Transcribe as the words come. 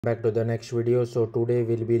Back to the next video. So today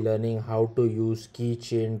we'll be learning how to use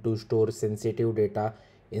Keychain to store sensitive data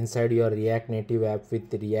inside your React Native app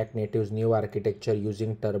with React Native's new architecture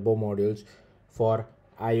using turbo modules for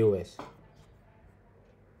iOS.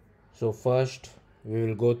 So first we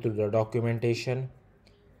will go through the documentation.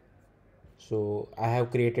 So I have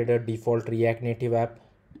created a default React Native app.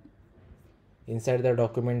 Inside the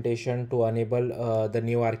documentation, to enable the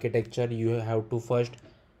new architecture, you have to first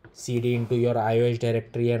cd into your iOS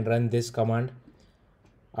directory and run this command.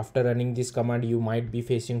 After running this command, you might be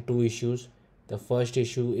facing two issues. The first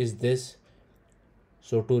issue is this.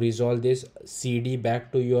 So to resolve this, cd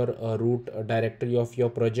back to your root directory of your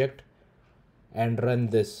project and run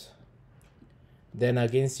this. Then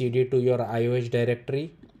again cd to your iOS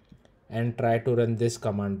directory and try to run this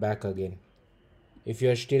command back again. If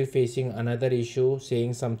you are still facing another issue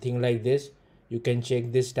saying something like this, you can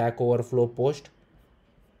check this Stack Overflow post.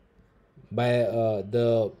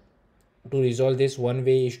 To resolve this, one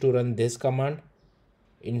way is to run this command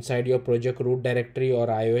inside your project root directory or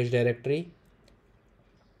iOS directory.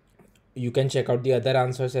 You can check out the other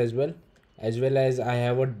answers as well as I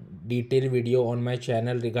have a detailed video on my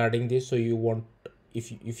channel regarding this. So you want,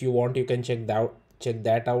 if you want, you can check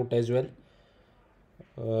that out as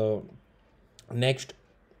well. Next,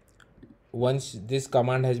 once this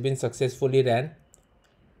command has been successfully ran,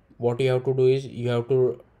 what you have to do is you have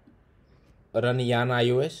to run yarn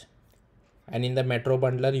iOS, and in the metro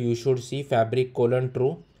bundler you should see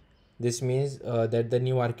fabric::true. This means that the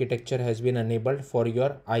new architecture has been enabled for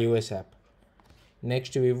your iOS app.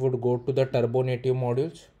 Next, we would go to the turbo native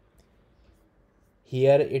modules.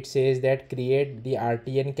 Here it says that create the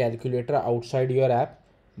RTN calculator outside your app,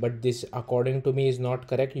 but this according to me is not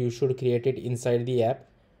correct. You should create it inside the app.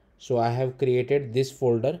 So I have created this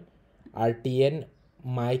folder, RTN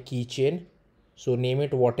my keychain. So name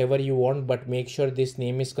it whatever you want, but make sure this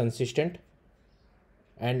name is consistent.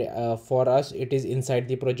 And for us, it is inside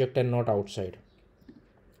the project and not outside.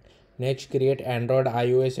 Next, create Android,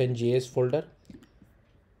 iOS and JS folder.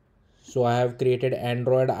 So I have created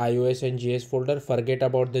Android, iOS and JS folder. Forget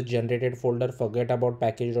about the generated folder, forget about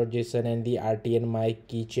package.json and the RTN my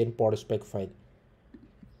keychain pod spec file.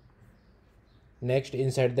 Next,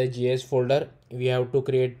 inside the JS folder, we have to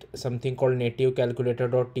create something called native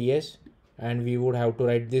calculator.ts, and we would have to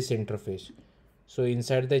write this interface. So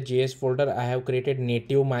inside the JS folder, I have created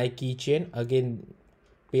native my keychain. Again,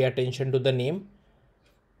 pay attention to the name.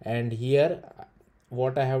 And here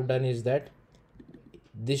what I have done is that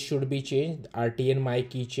this should be changed, RTN my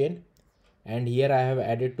keychain, and here I have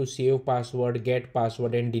added to save password, get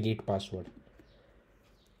password and delete password.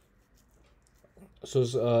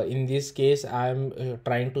 So in this case I am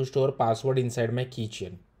trying to store password inside my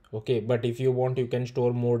keychain. Okay, but if you want, you can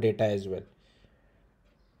store more data as well.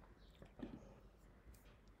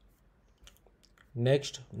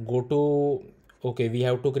 Next, go to, okay, we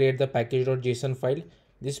have to create the package.json file.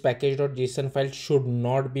 This package.json file should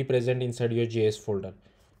not be present inside your JS folder.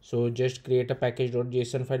 So just create a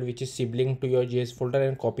package.json file which is sibling to your JS folder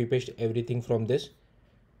and copy paste everything from this.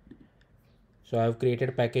 So I have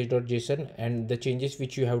created package.json, and the changes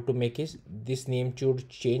which you have to make is this name should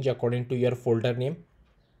change according to your folder name.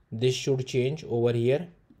 This should change over here,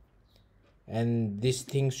 and this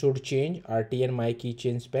thing should change, RTN my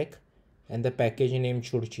keychain spec, and the package name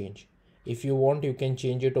should change. If you want, you can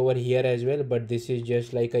change it over here as well, but this is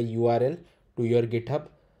just like a URL to your GitHub.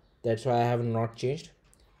 That's why I have not changed,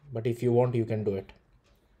 but if you want, you can do it.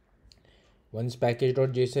 Once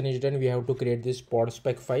package.json is done, we have to create this pod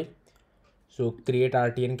spec file. So create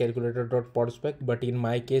RTN calculator.podspec, but in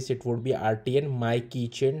my case it would be RTN my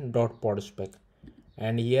keychain.podspec.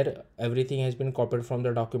 And here everything has been copied from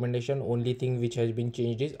the documentation. Only thing which has been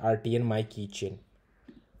changed is RTN my keychain.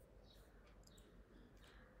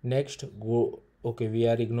 Next, go, okay, we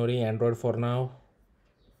are ignoring Android for now.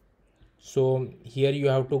 So here you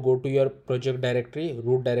have to go to your project directory,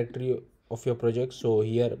 root directory of your project. So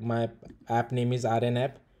here my app name is RN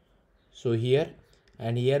app. So here,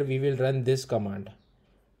 and here we will run this command,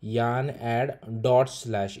 yarn add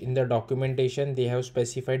 /. In the documentation they have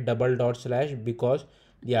specified // because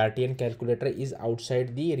the RTN calculator is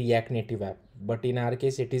outside the React Native app, but in our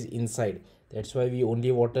case it is inside. That's why we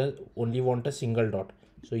only want a single dot.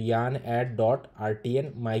 So yarn add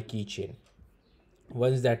 .rtn my keychain.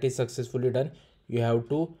 Once that is successfully done, you have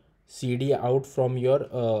to cd out from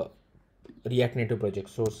your React Native project.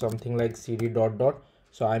 So something like cd ...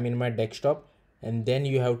 So I'm in my desktop, and then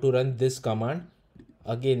you have to run this command.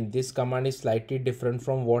 Again, this command is slightly different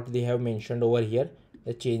from what they have mentioned over here.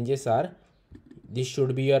 The changes are, this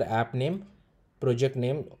should be your app name, project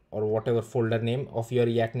name or whatever folder name of your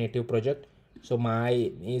React Native project. So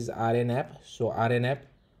my is rn app, so rn app,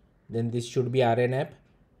 then this should be rn app,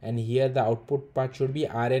 and here the output part should be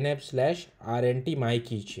rn app slash rnt my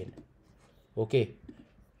keychain. Okay,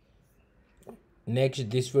 next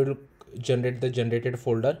this will generate the generated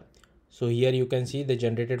folder. So here you can see the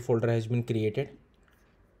generated folder has been created.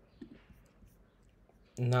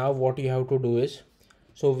 Now what you have to do is,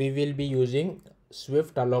 so we will be using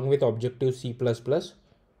Swift along with Objective C++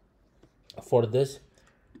 for this,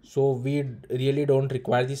 so we really don't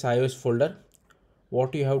require this iOS folder.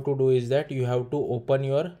 What you have to do is that you have to open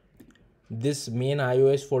your this main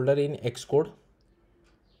iOS folder in Xcode,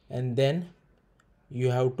 and then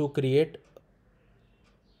you have to create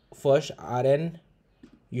first rn,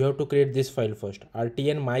 you have to create this file first,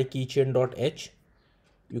 rtn my keychain.h.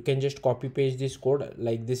 You can just copy paste this code,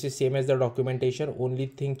 like this is same as the documentation, only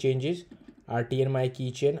thing changes rtn my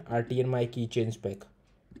keychain spec,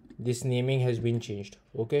 this naming has been changed.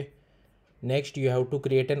 Okay, next you have to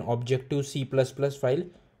create an Objective C++ file.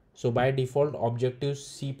 So by default Objective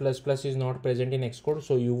C++ is not present in Xcode,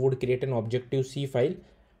 so you would create an Objective C file.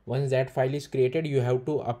 Once that file is created, you have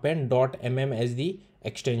to append .mm as the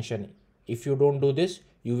extension. If you don't do this,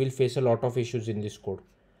 you will face a lot of issues in this code.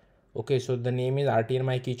 Okay, so the name is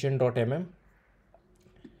rtnmykeychain.mm.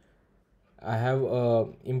 I have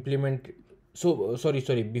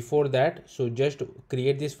sorry, before that, so just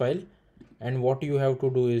create this file, and what you have to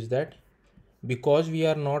do is that, because we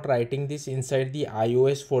are not writing this inside the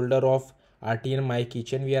iOS folder of rtn my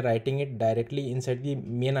keychain, we are writing it directly inside the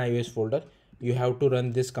main iOS folder. You have to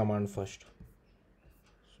run this command first.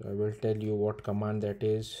 So I will tell you what command that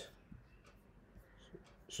is.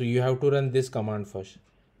 So you have to run this command first,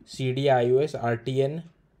 cd iOS rtn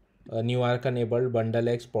new arc enabled bundle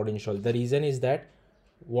x pod install. The reason is that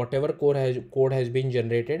whatever code has been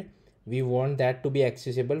generated, we want that to be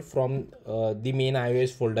accessible from the main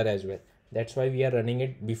iOS folder as well. That's why we are running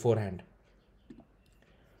it beforehand.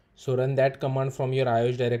 So run that command from your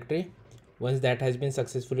iOS directory. Once that has been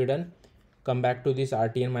successfully done, come back to this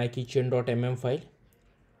rtnmykeychain.mm file,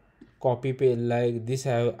 copy paste like this.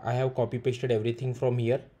 I have copy pasted everything from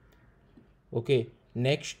here. Okay,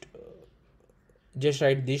 next just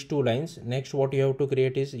write these two lines. Next what you have to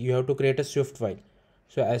create is, you have to create a Swift file.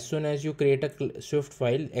 So as soon as you create a Swift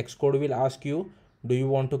file, Xcode will ask you, do you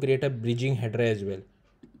want to create a bridging header as well?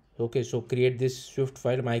 Okay, so create this Swift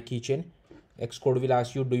file my keychain. Xcode will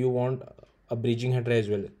ask you, do you want a bridging header as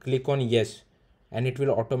well? Click on yes, and it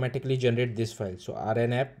will automatically generate this file. So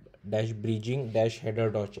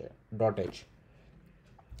rnapp-bridging-header.h.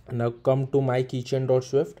 Now come to my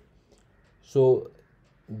keychain.swift. So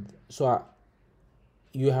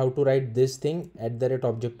you have to write this thing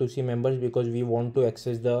 @Objective-C members, because we want to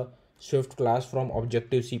access the Swift class from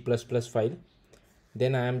Objective-C++ file.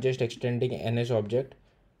 Then I am just extending ns object.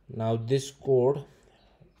 Now this code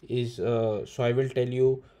is so I will tell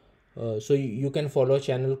you, so you can follow a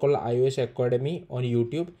channel called iOS Academy on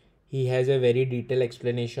YouTube. He has a very detailed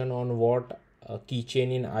explanation on what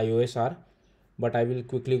keychain in iOS are, but I will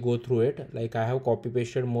quickly go through it. Like I have copy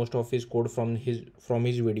pasted most of his code from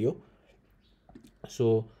his video.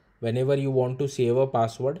 So whenever you want to save a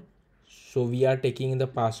password, so we are taking the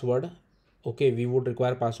password. Okay, we would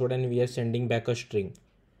require password, and we are sending back a string.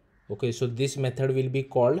 Okay, so this method will be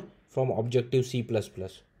called from Objective C++.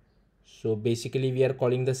 So basically we are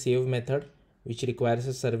calling the save method, which requires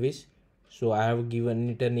a service. So I have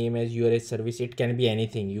given it a name as URH service. It can be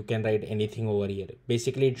anything, you can write anything over here.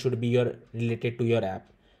 Basically it should be related to your app.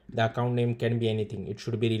 The account name can be anything, it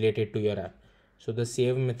should be related to your app. So the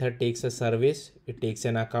save method takes a service, it takes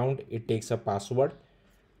an account, it takes a password.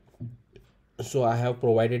 So I have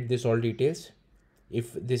provided this all details.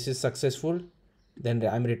 If this is successful, then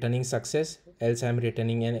I'm returning success, else I'm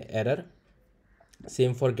returning an error.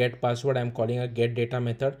 Same for get password, I'm calling a get data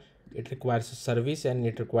method. It requires a service and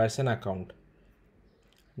it requires an account.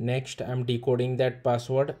 Next I'm decoding that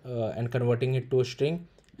password and converting it to a string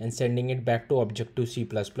and sending it back to Objective-C++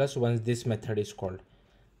 once this method is called.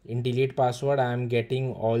 In delete password, I am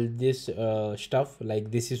getting all this stuff,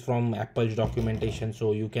 like this is from Apple's documentation,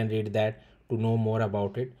 so you can read that to know more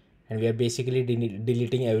about it. And we are basically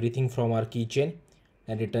deleting everything from our keychain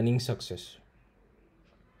and returning success.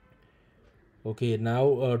 Okay,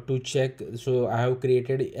 now to check, so I have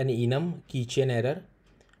created an enum keychain error,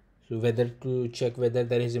 so whether to check whether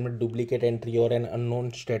there is a duplicate entry or an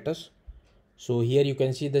unknown status. So here you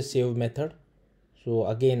can see the save method. So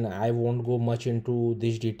again, I won't go much into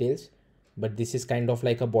these details, but this is kind of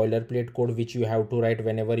like a boilerplate code which you have to write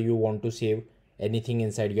whenever you want to save anything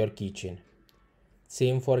inside your keychain.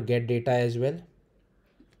 Same for get data as well.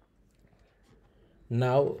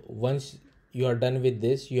 Now once you are done with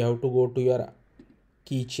this, you have to go to your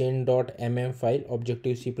keychain.mm file,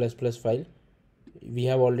 objective C++ file. We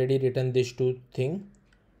have already written this two thing.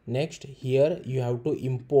 Next, here you have to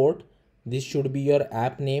import, this should be your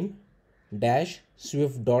app name dash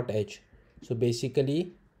swift.h. So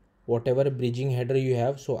basically whatever bridging header you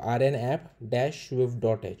have, so rn app dash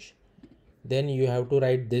swift.h. Then you have to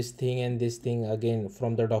write this thing and this thing again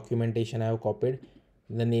from the documentation I have copied.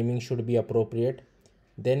 The naming should be appropriate.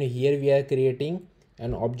 Then here we are creating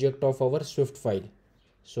an object of our Swift file.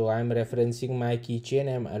 So I am referencing my keychain,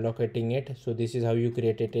 I am allocating it. So this is how you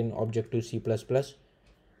create it in Objective C++.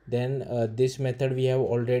 Then this method we have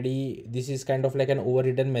already, this is kind of like an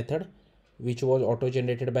overridden method which was auto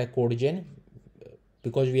generated by CodeGen,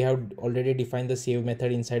 because we have already defined the save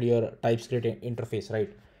method inside your TypeScript interface,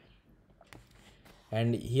 right?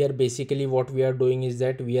 And here basically what we are doing is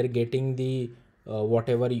that we are getting the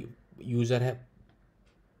whatever user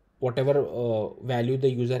whatever value the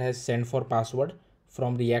user has sent for password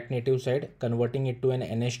from React Native side, converting it to an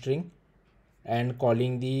NS string and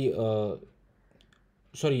calling the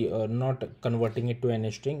not converting it to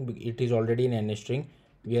NS string, it is already in NS string.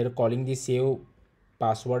 We are calling the save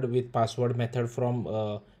password with password method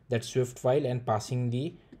from that Swift file and passing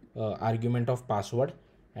the argument of password,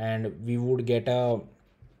 and we would get a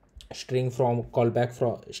string from callback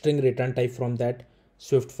from string return type from that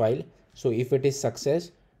Swift file. So if it is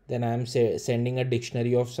success, then I am sending a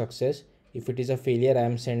dictionary of success. If it is a failure, I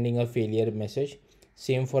am sending a failure message.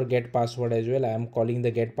 Same for get password as well. I am calling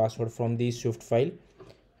the get password from the Swift file,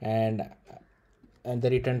 and the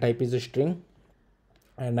return type is a string,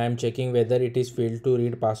 and I am checking whether it is failed to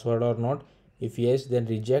read password or not. If yes, then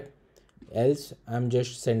reject, else I am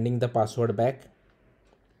just sending the password back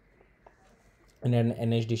in an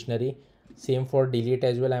NH dictionary. Same for delete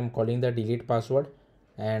as well. I am calling the delete password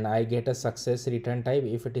and I get a success return type.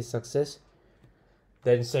 If it is success,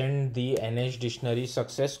 then send the NH dictionary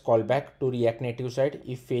success callback to React Native side.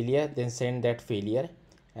 If failure, then send that failure.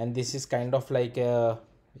 And this is kind of like a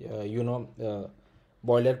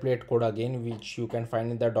boilerplate code again, which you can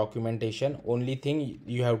find in the documentation. Only thing,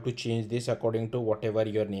 you have to change this according to whatever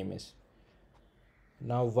your name is.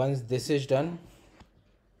 Now once this is done,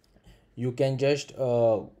 you can just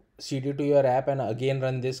cd to your app and again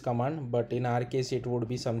run this command, but in our case it would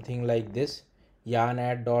be something like this: yarn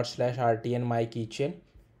add /rtn my keychain.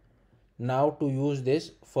 Now to use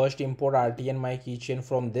this, first import rtn my keychain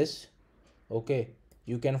from this. Okay,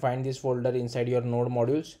 you can find this folder inside your node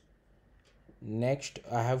modules. Next,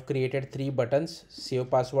 I have created three buttons: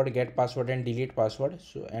 save password, get password, and delete password.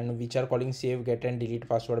 So, and which are calling save, get, and delete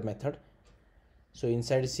password method. So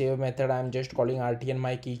inside save method, I am just calling rtn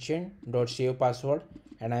my keychain dot save password,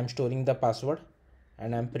 and I am storing the password,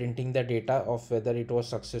 and I am printing the data of whether it was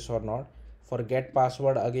success or not. For get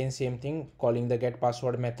password, again same thing, calling the get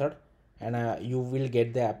password method, and you will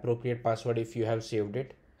get the appropriate password if you have saved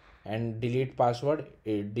it. And delete password,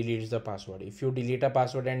 it deletes the password. If you delete a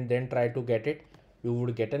password and then try to get it, you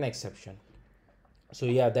would get an exception. So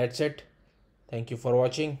yeah, that's it. Thank you for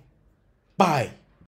watching. Bye.